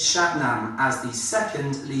selected Shabnam as the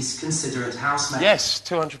second least considerate housemate. Yes,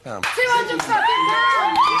 £200. £200 fucking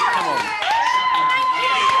pounds!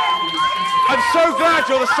 I'm so glad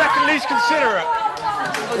you're the second least considerate.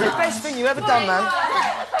 It was the best thing you ever done, man.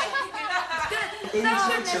 In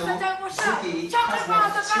total, Ziggy has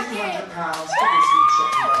won £200 for this week's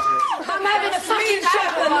shopping budget. I'm having a fucking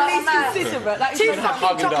chocolate bar, Two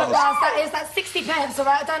fucking chocolate bars, that's 60 pence,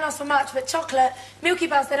 alright? I don't ask for much, but chocolate, Milky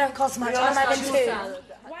Bars, they don't cost much. I'm having two.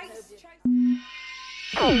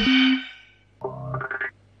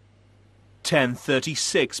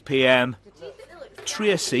 10:36 p.m.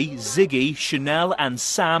 Tracy, Ziggy, Chanel and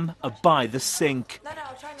Sam are by the sink.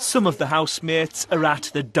 Some of the housemates are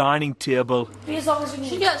at the dining table. She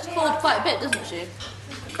gets called quite a bit, doesn't she?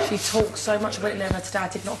 She talks so much about it never today. I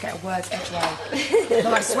did not get a word edgeway.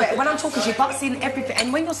 No, I swear, when I'm talking, she butts in everything.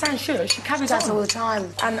 And when you're saying shush, she carries on all the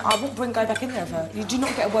time. And I won't go back in there with her. You do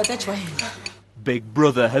not get a word edgeway. Big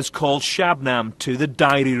Brother has called Shabnam to the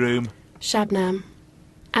diary room. Shabnam,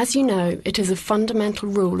 as you know, it is a fundamental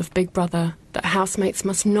rule of Big Brother that housemates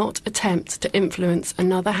must not attempt to influence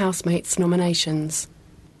another housemate's nominations.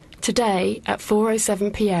 Today, at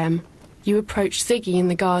 4:07 p.m, you approached Ziggy in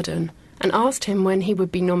the garden and asked him when he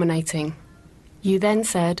would be nominating. You then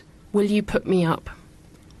said, "Will you put me up?"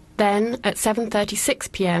 Then, at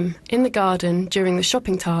 7:36 p.m, in the garden during the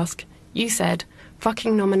shopping task, you said,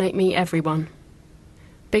 "Fucking nominate me, everyone."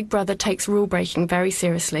 Big Brother takes rule-breaking very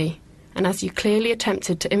seriously, and as you clearly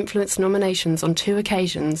attempted to influence nominations on 2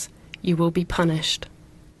 occasions, you will be punished.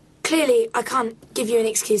 Clearly, I can't give you an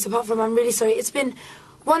excuse apart from I'm really sorry. It's been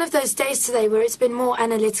one of those days today where it's been more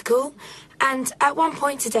analytical, and at one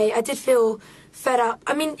point today I did feel fed up.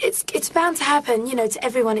 I mean, it's bound to happen, you know, to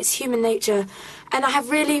everyone. It's human nature, and I have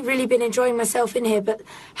really, really been enjoying myself in here, but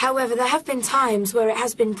however, there have been times where it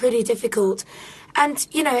has been pretty difficult. And,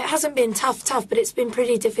 you know, it hasn't been tough, but it's been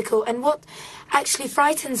pretty difficult. And what actually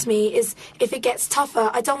frightens me is if it gets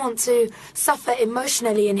tougher, I don't want to suffer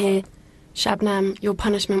emotionally in here. Shabnam, your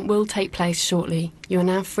punishment will take place shortly. You are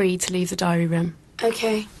now free to leave the diary room.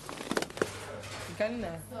 Okay.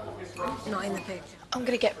 Not in the picture. I'm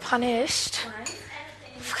going to get punished.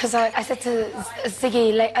 Because I said to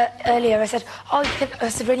Ziggy earlier, I said,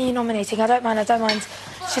 when are you nominating? I don't mind.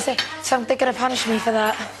 She said, so they're going to punish me for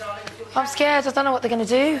that. I'm scared, I don't know what they're going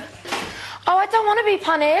to do. Oh, I don't want to be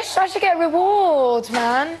punished. I should get a reward,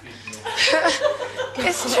 man.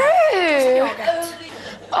 It's true.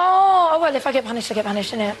 Oh, well, if I get punished, I get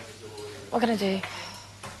punished, innit? What can I do?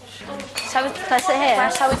 Shall we sit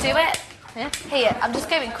here? Shall we do it? Yeah. Here, I'm just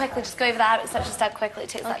going quickly, just go over the habit section step quickly. It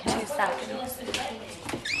takes like 2 seconds.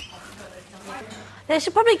 They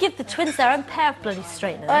should probably give the twins their own pair of bloody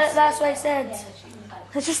straighteners. That's what I said.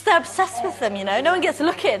 They're obsessed with them, you know. No one gets a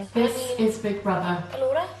look in. This is Big Brother.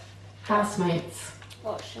 Laura? Housemates,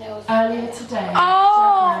 Earlier today,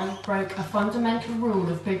 Shabnam broke a fundamental rule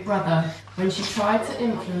of Big Brother when she tried to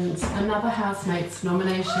influence another housemate's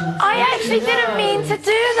nominations. I actually didn't mean to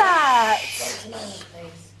do that!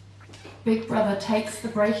 Big Brother takes the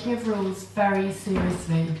breaking of rules very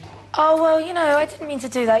seriously. Oh, well, you know, I didn't mean to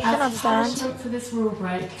do that. You can understand. As punishment for this rule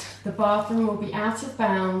break, the bathroom will be out of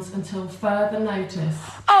bounds until further notice.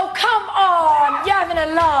 Oh, come on! You're having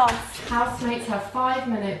a laugh. Housemates have 5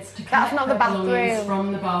 minutes to That's collect not their the belongings bathroom.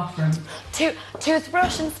 from the bathroom.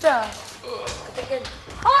 Toothbrush and stuff.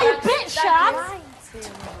 Oh, you bitch, Shab!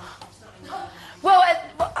 Well,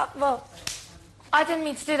 I didn't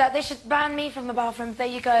mean to do that. They should ban me from the bathroom. There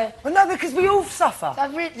you go. Well, no, because we all suffer.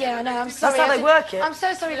 Yeah, I know. I'm sorry. That's how they work it. I'm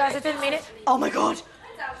so sorry, guys. I didn't mean it. Oh my God.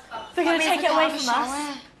 They're going to take it away from us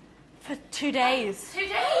shower. for 2 days. 2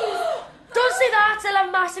 days? Don't say that, it'll have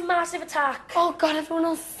a massive, massive attack. Oh God, everyone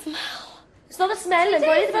will smell. It's not a smell, I'm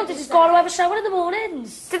worried about it. He's got to have a shower in the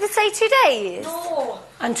mornings. Did they say 2 days? No.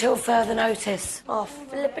 Until further notice. Oh,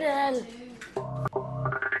 flippin' hell.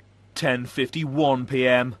 10:51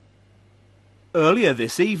 p.m. Earlier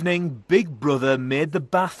this evening, Big Brother made the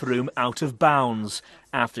bathroom out of bounds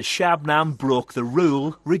after Shabnam broke the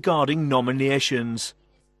rule regarding nominations.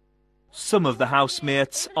 Some of the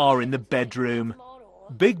housemates are in the bedroom.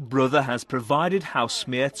 Big Brother has provided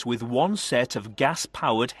housemates with 1 set of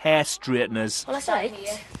gas-powered hair straighteners. Well, that's right.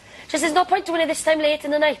 Just there's no point doing it this time late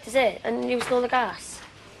in the night, is it? And using all the gas.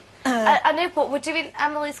 I know, but we're doing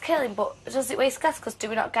Emily's killing, but does it waste gas? Because do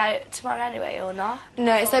we not go tomorrow anyway, or not?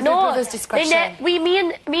 No, it's their Big Brother's discretion.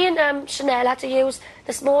 Me and Chanel had to use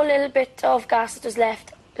the small little bit of gas that was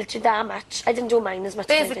left. Literally that much. I didn't do mine as much.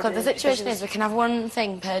 Basically, the situation is we can have 1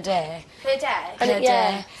 thing per day. Per day? Per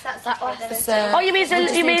day. So, oh, you may as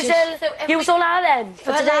well use all our then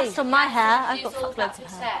for today. Last on my hair, I've got fuckloads of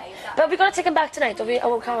hair. But we've got to take them back tonight, or we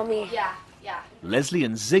won't count on me. Yeah. Leslie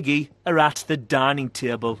and Ziggy are at the dining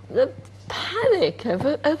table. The panic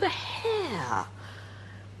over hair.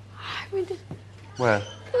 I mean, Where?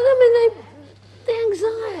 the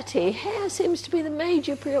anxiety. Hair seems to be the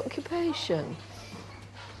major preoccupation.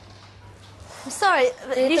 I'm sorry,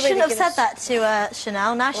 you shouldn't have said that to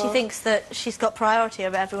Chanel. Now she thinks that she's got priority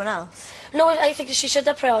over everyone else. No, I think she should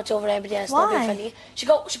have priority over everybody else. Why? Not funny. She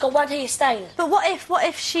got one hairstyle. But what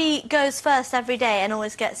if she goes first every day and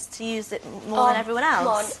always gets to use it more than everyone else? Come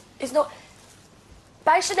on, it's not.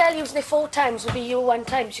 By Chanel using it 4 times would be you 1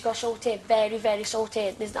 time. She got short hair, very, very short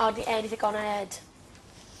hair. There's hardly anything on her head.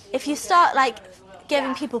 If you start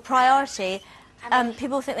giving people priority,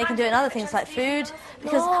 people think they can do it in other things like food.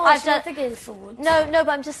 Because no, I've done against food. No, but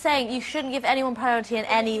I'm just saying you shouldn't give anyone priority in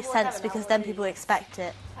any sense because then people expect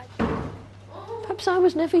it. Perhaps I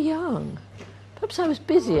was never young. Perhaps I was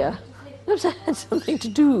busier. Perhaps I had something to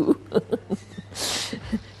do.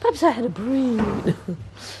 Perhaps I had a brain.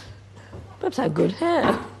 Perhaps I had good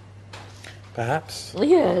hair. Perhaps.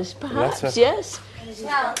 Yes, perhaps, yes.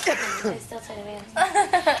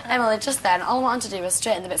 Emily, just then, all I wanted to do was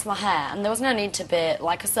straighten the bits of my hair, and there was no need to be,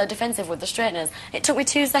 so defensive with the straighteners. It took me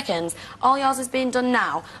 2 seconds. All yours is being done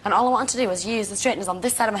now, and all I wanted to do was use the straighteners on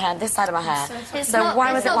this side of my hair and this side of my hair. So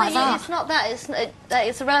why was it like that? It's not that.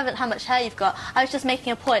 It's irrelevant how much hair you've got. I was just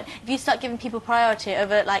making a point. If you start giving people priority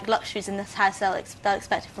over, luxuries in this house, they'll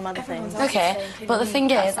expect it from other things. Okay, but the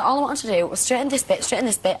thing is, all I wanted to do was straighten this bit, straighten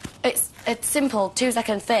this bit. It's a simple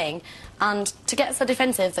 2-second thing. And to get so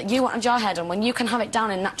defensive that you wanted your hair done when you can have it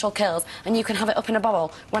down in natural curls and you can have it up in a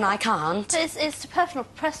bobble when I can't. But it's personal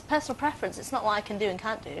preference. It's not what I can do and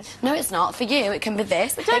can't do. No, it's not. For you, it can be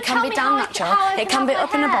this. It can be down natural. It can be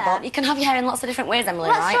up in a bobble. You can have your hair in lots of different ways, Emily,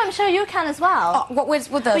 well, right? That's true. I'm sure you can as well. Oh, what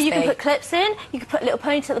would those be? You can put clips in. You can put a little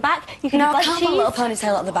ponytail at the back. You can no, do I can't put a little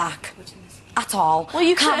ponytail at the back. At all. Well,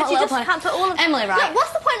 you can't put all of Emily, right? Look,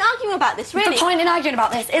 what's the point in arguing about this, really? The point in arguing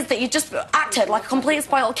about this is that you just acted like a complete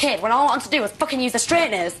spoiled kid when all I wanted to do was fucking use the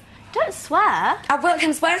straighteners. Don't swear. I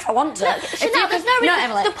can swear if I want to. Look, Chanel, there's no reason. No,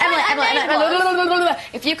 Emily. Emily.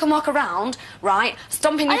 If you can walk around, right,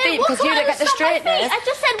 stomping your feet because you don't get the straighteners. I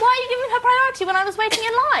just said, why are you giving her priority when I was waiting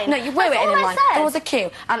in line? No, you were waiting in line. There was a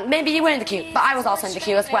queue, and maybe you were in the queue, but I was also in the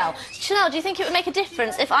queue as well. Chanel, do you think it would make a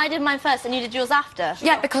difference if I did mine first and you did yours after?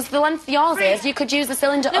 Yeah, because the length of yours is, you could use the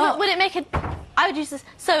cylinder up. But would it make a... I would use this...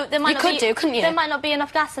 So there might couldn't you? There might not be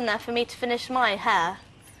enough gas in there for me to finish my hair.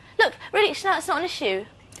 Look, really, Chanel, it's not an issue.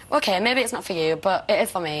 Okay, maybe it's not for you, but it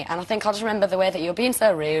is for me, and I think I'll just remember the way that you were being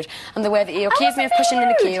so rude, and the way that you accused me of pushing in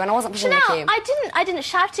the queue, and I wasn't pushing in the queue. I didn't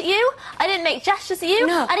shout at you, I didn't make gestures at you,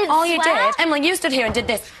 no, I didn't all swear. You did, Emily, you stood here and did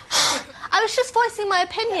this. I was just voicing my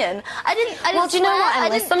opinion. I didn't well, do you know what,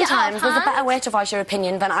 Emily? Sometimes there's a better way to voice voice your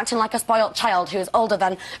opinion than acting like a spoilt child who's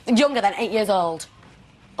younger than 8 years old.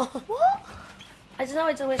 What? I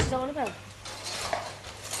don't know what she's on about.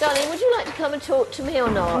 Darling, would you like to come and talk to me or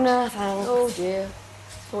not? No, thanks. Oh, dear.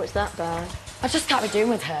 Oh, it's that bad. I just can't be doing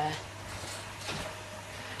with her.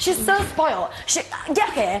 She's so spoiled. She's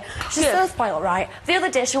so spoiled, right? The other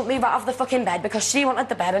day she wouldn't move out of the fucking bed because she wanted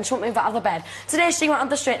the bed and she wouldn't move out of the bed. Today she wanted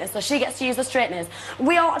the straighteners, so she gets to use the straighteners.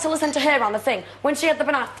 We all had to listen to her on the thing. When she had the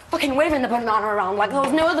banana, fucking waving the banana around like there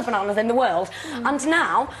was no other bananas in the world. And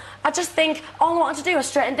now, I just think all I wanted to do was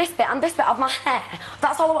straighten this bit and this bit of my hair.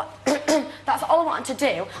 That's all I wanted to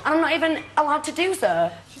do, and I'm not even allowed to do so.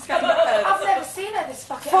 I've never seen her this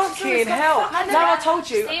fucking... Fucking hell. Now I told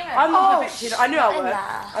you, I'm not a bitch. I knew I would.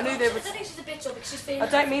 I knew there was... I don't think she's a bitch, or because she's feeling... I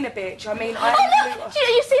don't mean a bitch, I mean... Oh, look!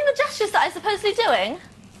 You've seen the gestures that I'm supposedly doing?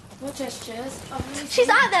 What gestures? She's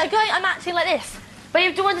out there going, I'm acting like this. But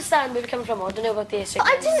you do understand where we're coming from, or I don't know about the issue. But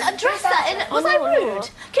I didn't address that in... Was I rude?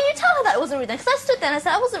 Can you tell her that it wasn't rude then? Because I stood there and I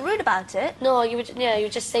said I wasn't rude about it. No, you were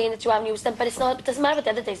just saying that you haven't used them, but it's not... It doesn't matter about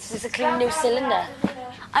the other days, it's a clean new cylinder.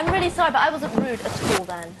 I'm really sorry, but I wasn't rude at all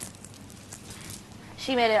then.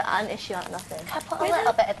 She made it an issue out of nothing. Can I put a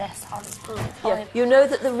little bit of this on? Yeah, you know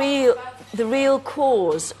that the real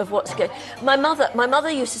cause of what's going... My mother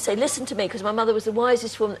used to say, listen to me, because my mother was the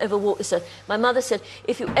wisest woman ever walked this earth. My mother said,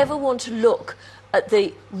 if you ever want to look at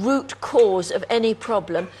the root cause of any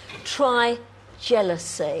problem, try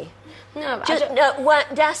jealousy. No,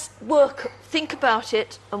 just work, think about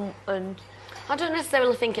it, and... I don't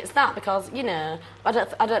necessarily think it's that, because, you know, I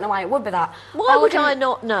don't know why it would be that. Why would I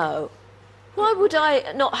not know? Why would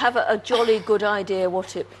I not have a jolly good idea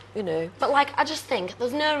what it, you know... But, like, I just think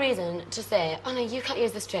there's no reason to say, oh, no, you can't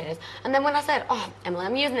use the straighteners. And then when I said, oh, Emily,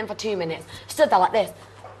 I'm using them for 2 minutes, stood there like this.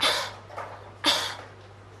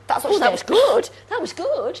 That's what she did. That was good. That was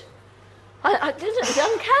good. I didn't. It was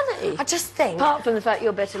uncanny. I just think... Apart from the fact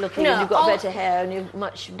you're better looking and you've got better hair and you're a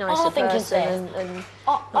much nicer person and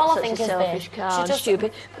all I think is selfish cow and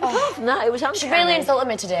stupid. But apart from that, it was uncanny. She really insulted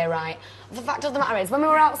me today, right? The fact of the matter is, when we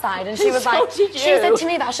were outside and she was like... Insulted She you. said to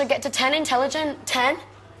me that I should get to 10 intelligent. 10?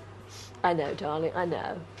 I know, darling, I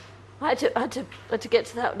know. I had to get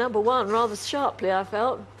to that number one rather sharply, I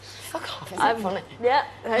felt. Fuck off, is that funny? Yeah,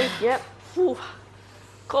 yep. Ooh.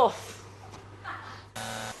 Cough.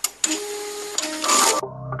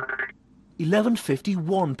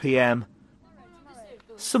 11:51 p.m.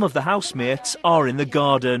 Some of the housemates are in the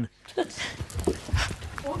garden.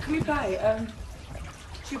 What can we play?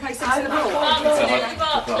 Should we play Six in the Ball? Oh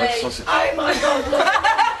my god, look.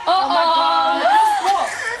 Oh my god.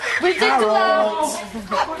 Ridiculous.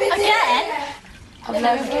 Again? I've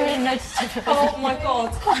never really noticed it. Oh my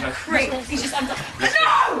god. Creep. He's just under...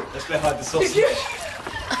 No! Let's play hide the sausage.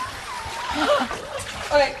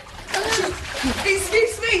 Alright.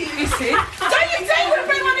 Excuse me, Lucy. Don't you dare want to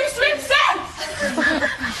bring my new swimsuit!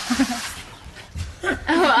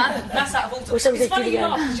 That's out of order. It's funny you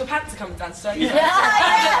laugh because your pants are coming down, so don't you? Don't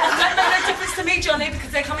make no difference to me, Johnny,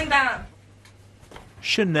 because they're coming down.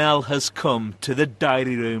 Chanel has come to the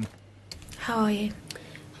diary room. How are you?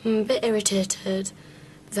 I'm a bit irritated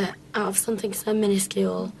that out of something so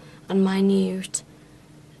minuscule and minute,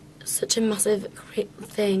 such a massive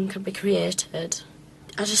thing could be created.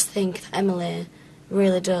 I just think that Emily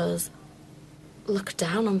really does look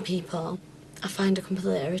down on people. I find her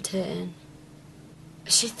completely irritating.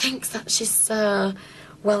 She thinks that she's so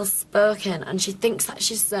well-spoken and she thinks that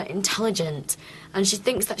she's so intelligent and she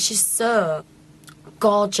thinks that she's so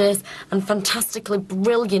gorgeous and fantastically,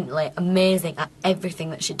 brilliantly amazing at everything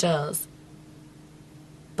that she does.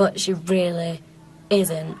 But she really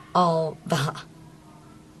isn't all that.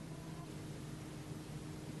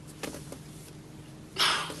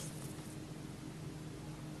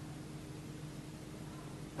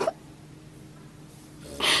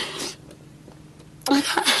 I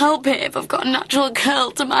can't help it if I've got a natural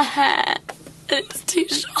curl to my hair. It's too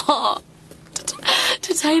short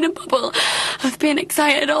to tie in a bubble. I've been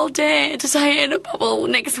excited all day to tie it in a bubble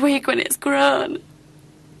next week when it's grown.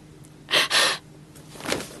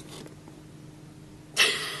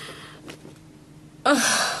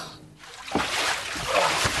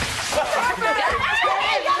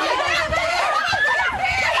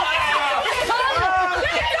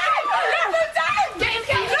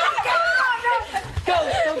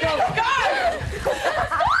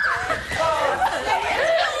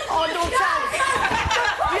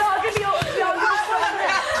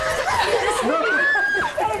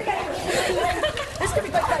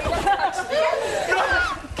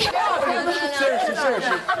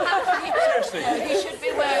 Seriously. You should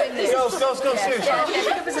be wearing this. Girls, seriously.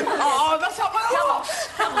 Oh, that's not my horse.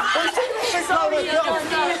 Come on. Sorry, no,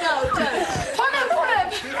 don't. Put him.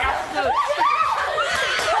 No.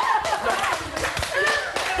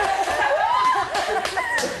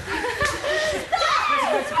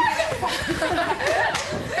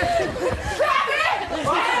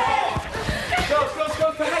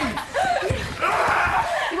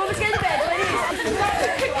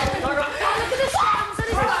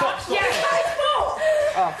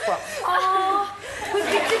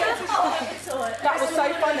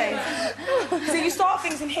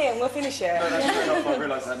 in here and we'll finish it. No, that's fair enough. I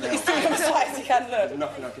realise that now. He's doing as tight as he can, look. There's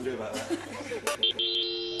nothing I can do about that.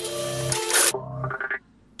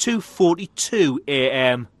 2:42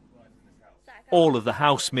 a.m. All of the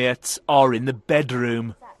housemates are in the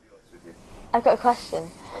bedroom. I've got a question.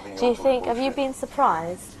 Do you think, have you been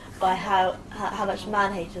surprised by how much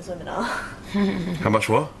man-haters women are? How much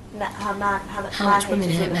what? How much women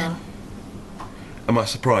hate men? Am I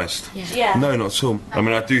surprised? Yeah. No, not at all. I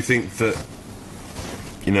mean, I do think that,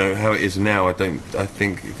 you know, how it is now, I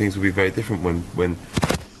think things will be very different when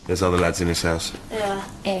there's other lads in this house. Yeah.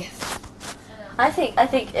 I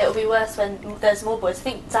think it'll be worse when there's more boys. I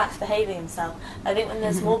think Zach's behaving himself. I think when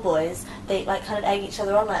there's more boys, they like kind of egg each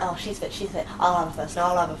other on, like, oh, she's fit, I'll have her first, no,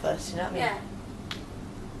 I'll have her first, you know what I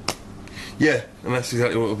mean? Yeah, and that's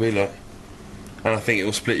exactly what it'll be like. And I think it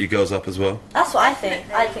will split you girls up as well. That's what I think.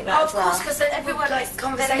 I think that as well. Of course, because everyone likes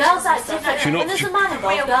conversations. Girls act different. When there's a man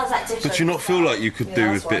involved, girls act different. But you not feel like you could do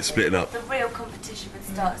with a bit of splitting up? The real competition would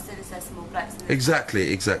start as soon as there's more blokes in the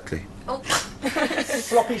Exactly. Oh.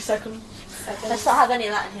 Sloppy second. Let's not have any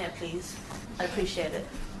of that in here, please. I appreciate it.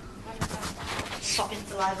 Shopping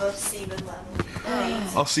saliva, semen,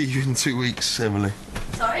 whatever. I'll see you in 2 weeks, Emily.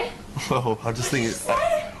 Sorry? Well, I just think it's...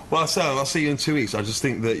 Well, I'll see you in 2 weeks. I just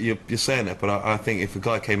think that you're saying that, but I think if a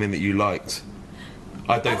guy came in that you liked,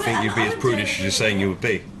 I don't think you'd be as prudish as you're saying you would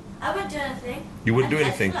be. I wouldn't do anything. You wouldn't do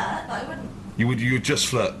anything? I'd flirt, but I wouldn't. You would just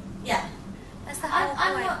flirt? Yeah. That's the whole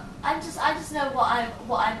point. I just know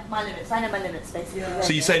my limits. I know my limits, basically. Yeah.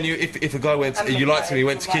 So you're saying if a guy you liked him, he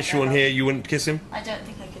went to kiss you on here, you wouldn't kiss him? I don't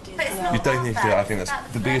think I could do that. You don't think that? I think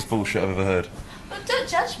that's the biggest bullshit I've ever heard. But don't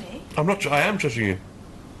judge me. I am judging you.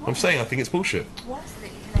 I'm saying I think it's bullshit. What?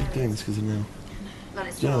 I'm doing this because of now. Well,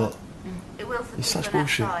 it's Do you know not. that? It will for It's people such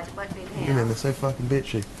bullshit. outside. It won't be in here. Women, they're so fucking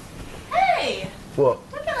bitchy. Hey! What?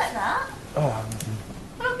 Don't be like that. Oh,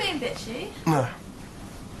 I'm not being bitchy. no.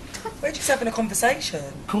 We're just having a conversation.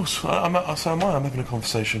 Of course, so am I. I'm having a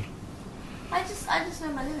conversation. I just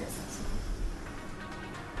know my limits.